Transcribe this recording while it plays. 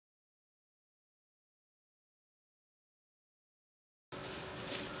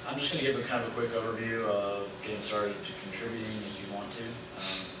I'm just going to give a kind of a quick overview of getting started to contributing if you want to.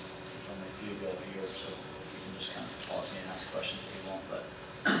 There's only a few of y'all here, so you can just kind of pause me and ask questions if you want. But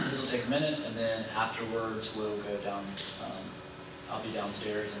this will take a minute, and then afterwards we'll go down. I'll be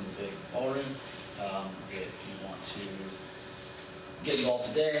downstairs in the big ballroom. If you want to get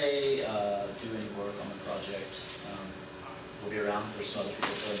involved today, do any work on the project, we'll be around. There's some other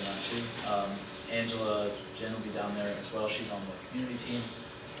people floating around too. Angela, Jen will be down there as well. She's on the community team.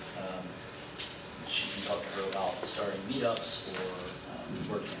 She can talk to her about starting meetups or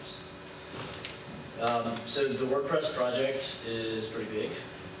WordCamps. So the WordPress project is pretty big,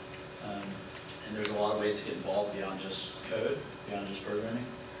 and there's a lot of ways to get involved beyond just code, beyond just programming.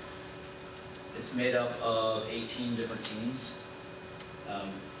 It's made up of 18 different teams,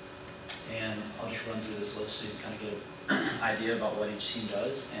 and I'll just run through this list so you can kind of get an idea about what each team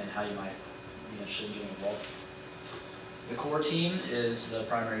does and how you might be interested in getting involved. The core team is the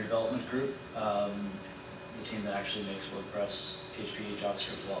primary development group, the team that actually makes WordPress, PHP,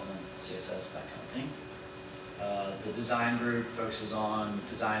 JavaScript development, CSS, that kind of thing. The design group focuses on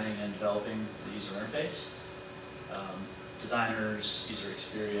designing and developing the user interface. Designers, user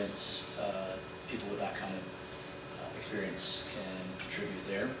experience, people with that kind of experience can contribute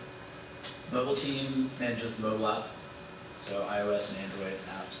there. Mobile team manages the mobile app, so iOS and Android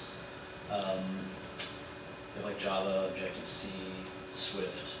apps. They like Java, Objective-C,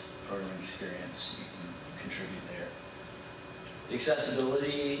 Swift, programming experience, you can contribute there. The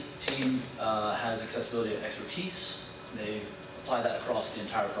accessibility team has accessibility expertise. They apply that across the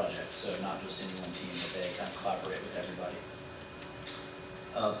entire project, so not just any one team, but they kind of collaborate with everybody.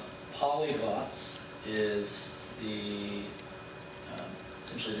 Polyglots is the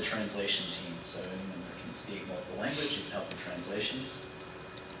essentially the translation team, so anyone that can speak multiple languages, you can help with translations.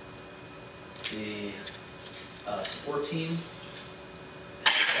 The support team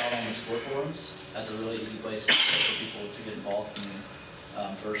helps out on the support forums. That's a really easy place for people to get involved when you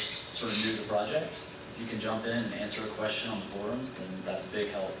first sort of new to the project. If you can jump in and answer a question on the forums, then that's a big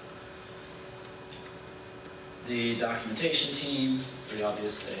help. The documentation team, pretty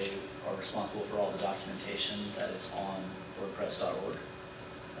obvious, they are responsible for all the documentation that is on WordPress.org.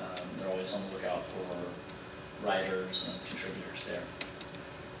 They're always on the lookout for writers and contributors there.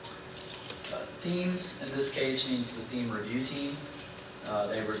 Themes, in this case, means the theme review team.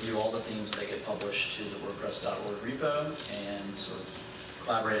 They review all the themes that get published to the WordPress.org repo and sort of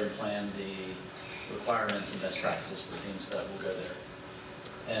collaborate and plan the requirements and best practices for themes that will go there.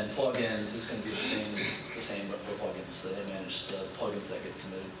 And plugins is going to be the same but for plugins, so they manage the plugins that get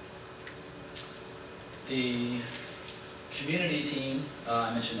submitted. The community team,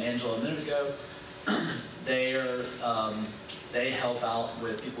 I mentioned Angela a minute ago. They help out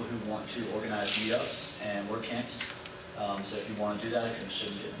with people who want to organize meetups and WordCamps. So if you want to do that, if you're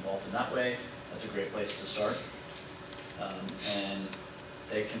interested in getting involved in that way, that's a great place to start. And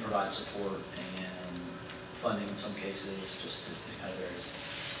they can provide support and funding in some cases, just it kind of varies.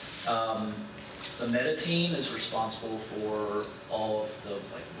 The meta team is responsible for all of the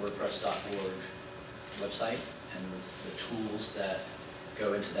WordPress.org website and the tools that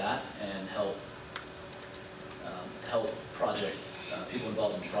go into that and help people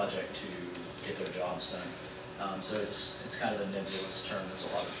involved in the project to get their jobs done. So it's kind of a nebulous term. There's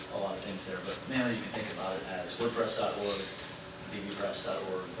a lot of things there, but mainly you can think about it as WordPress.org,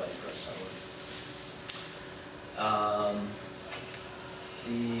 bbpress.org, buddypress.org.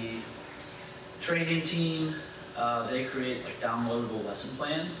 The training team, they create downloadable lesson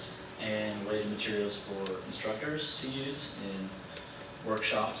plans and related materials for instructors to use in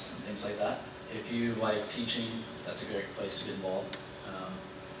workshops and things like that. If you like teaching, that's a great place to get involved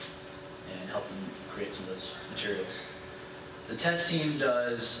and help them create some of those materials. The test team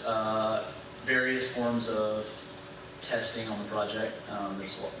does various forms of testing on the project.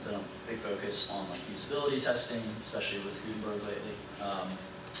 There's been a big focus on usability testing, especially with Gutenberg lately.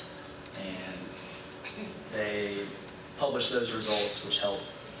 And they publish those results, which help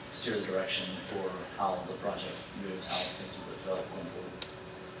steer the direction for how the project moves, how things will develop going forward.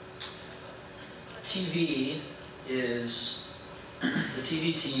 TV is, the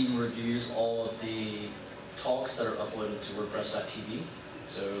TV team reviews all of the talks that are uploaded to WordPress.tv.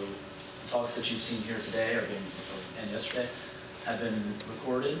 So the talks that you've seen here today and yesterday have been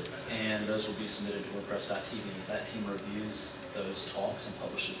recorded, and those will be submitted to WordPress.tv. That team reviews those talks and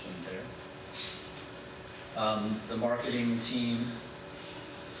publishes them there. The marketing team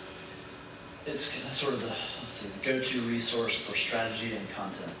is sort of the go-to resource for strategy and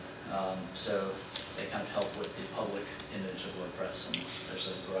content. So they kind of help with the public image of WordPress, and there's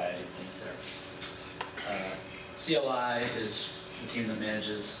a variety of things there. CLI is the team that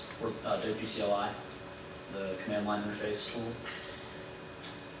manages Adobe CLI, the command line interface tool.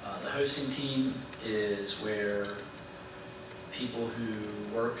 The hosting team is where people who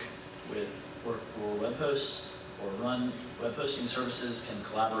work for web hosts or run web hosting services can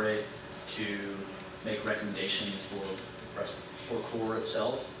collaborate to make recommendations for core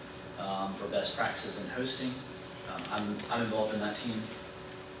itself, for best practices in hosting. I'm involved in that team,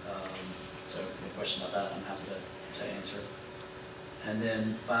 so if you have a question about that, I'm happy to answer. And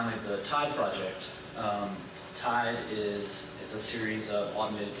then finally, the Tide project. Tide it's a series of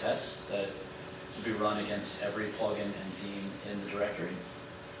automated tests that will be run against every plugin and theme in the directory.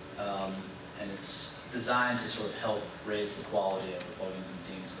 And it's designed to sort of help raise the quality of the plugins and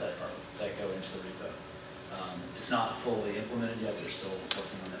themes that go into the repo. It's not fully implemented yet, they're still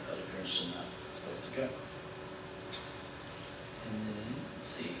working on it, but if you're interested in that, it's a place to go. And then, let's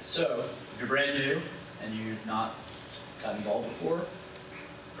see. So, if you're brand new and you've not gotten involved before,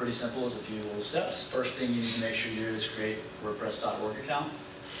 pretty simple, is a few little steps. First thing you need to make sure you do is create a WordPress.org account.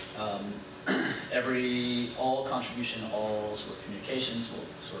 All contribution, all sort of communications will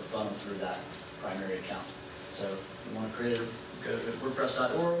sort of funnel through that primary account. So you want to go to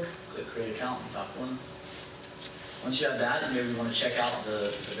WordPress.org, click create account in the top one. Once you have that, you maybe want to check out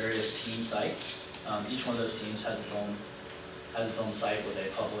the various team sites. Each one of those teams has its own site where they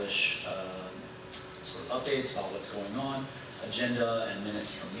publish sort of updates about what's going on, agenda and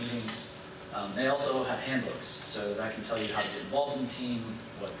minutes from meetings. They also have handbooks, so that can tell you how to get involved in the team,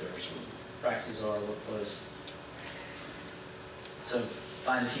 what their sort of practices are, workflows. So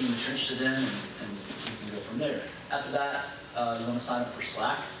find a team that you're interested in, and you can go from there. After that, you want to sign up for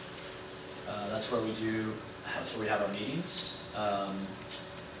Slack. That's where we have our meetings.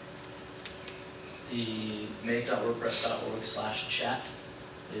 The make.wordpress.org/chat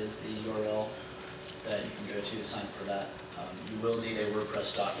is the URL that you can go to sign up for that. You will need a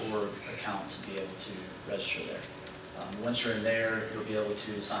WordPress.org account to be able to register there. Once you're in there, you'll be able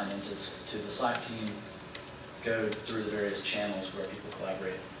to sign into the Slack team, go through the various channels where people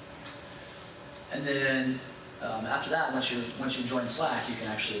collaborate. And then after that, once you join Slack, you can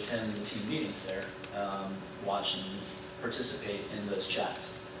actually attend the team meetings there, watch and participate in those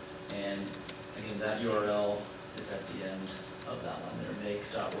chats. And again, that URL is at the end of that one there,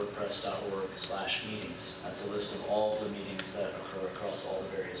 make.wordpress.org/meetings. That's a list of all the meetings that occur across all the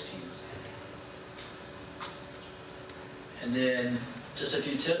various teams. And then just a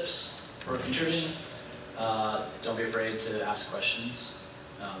few tips for contributing. Don't be afraid to ask questions.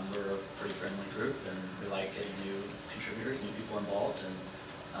 We're a pretty friendly group, and we like getting new contributors, new people involved. And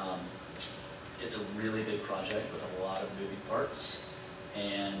it's a really big project with a lot of moving parts.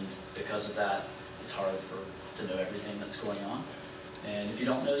 And because of that, it's hard to know everything that's going on. And if you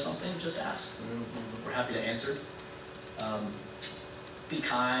don't know something, just ask. We're happy to answer. Be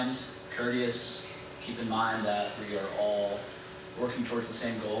kind, courteous. Keep in mind that we are all working towards the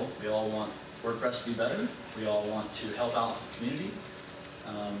same goal. We all want WordPress to be better. We all want to help out the community.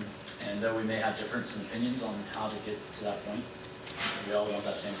 And though we may have difference in opinions on how to get to that point, we all want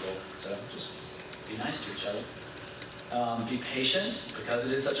that same goal. So just be nice to each other. Be patient, because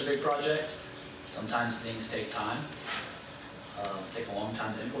it is such a big project. Sometimes things take time, take a long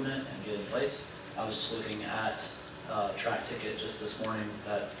time to implement and get in place. I was just looking at Track Ticket just this morning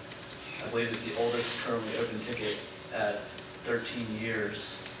that I believe is the oldest currently open ticket at 13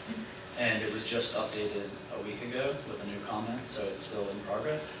 years, and it was just updated a week ago with a new comment, so it's still in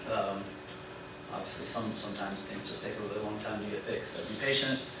progress. Obviously, sometimes things just take a really long time to get fixed, so be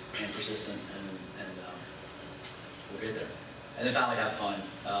patient and persistent, and we'll get there. And then finally, have fun.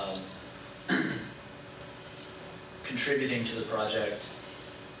 Contributing to the project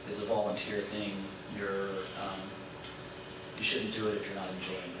is a volunteer thing. You shouldn't do it if you're not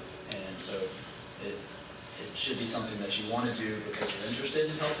enjoying it. And so it should be something that you want to do because you're interested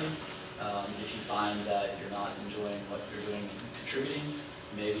in helping. If you find that you're not enjoying what you're doing and contributing,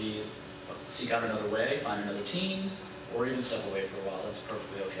 maybe seek out another way, find another team, or even step away for a while. That's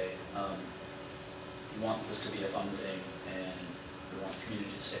perfectly okay. We want this to be a fun thing, and we want the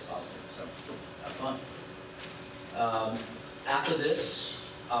community to stay positive, so have fun. After this,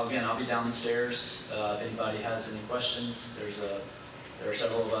 again, I'll be downstairs. If anybody has any questions, there are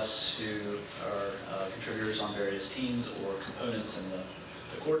several of us who are contributors on various teams or components in the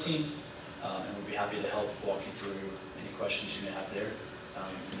core team, and we'll be happy to help walk you through any questions you may have there.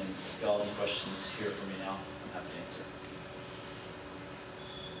 And then if you all have any questions here for me now, I'm happy to answer.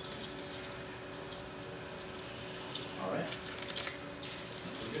 All right.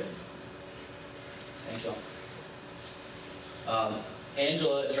 We're good. Thank you all.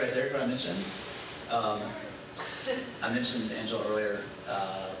 Angela is right there, who I mentioned. I mentioned Angela earlier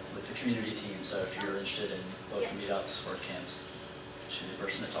with the community team, so if you're interested in local Yes. meetups or camps, she'd be the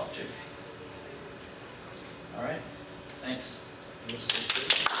person to talk to. All right, thanks. Yes,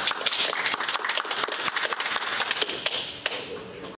 thank you.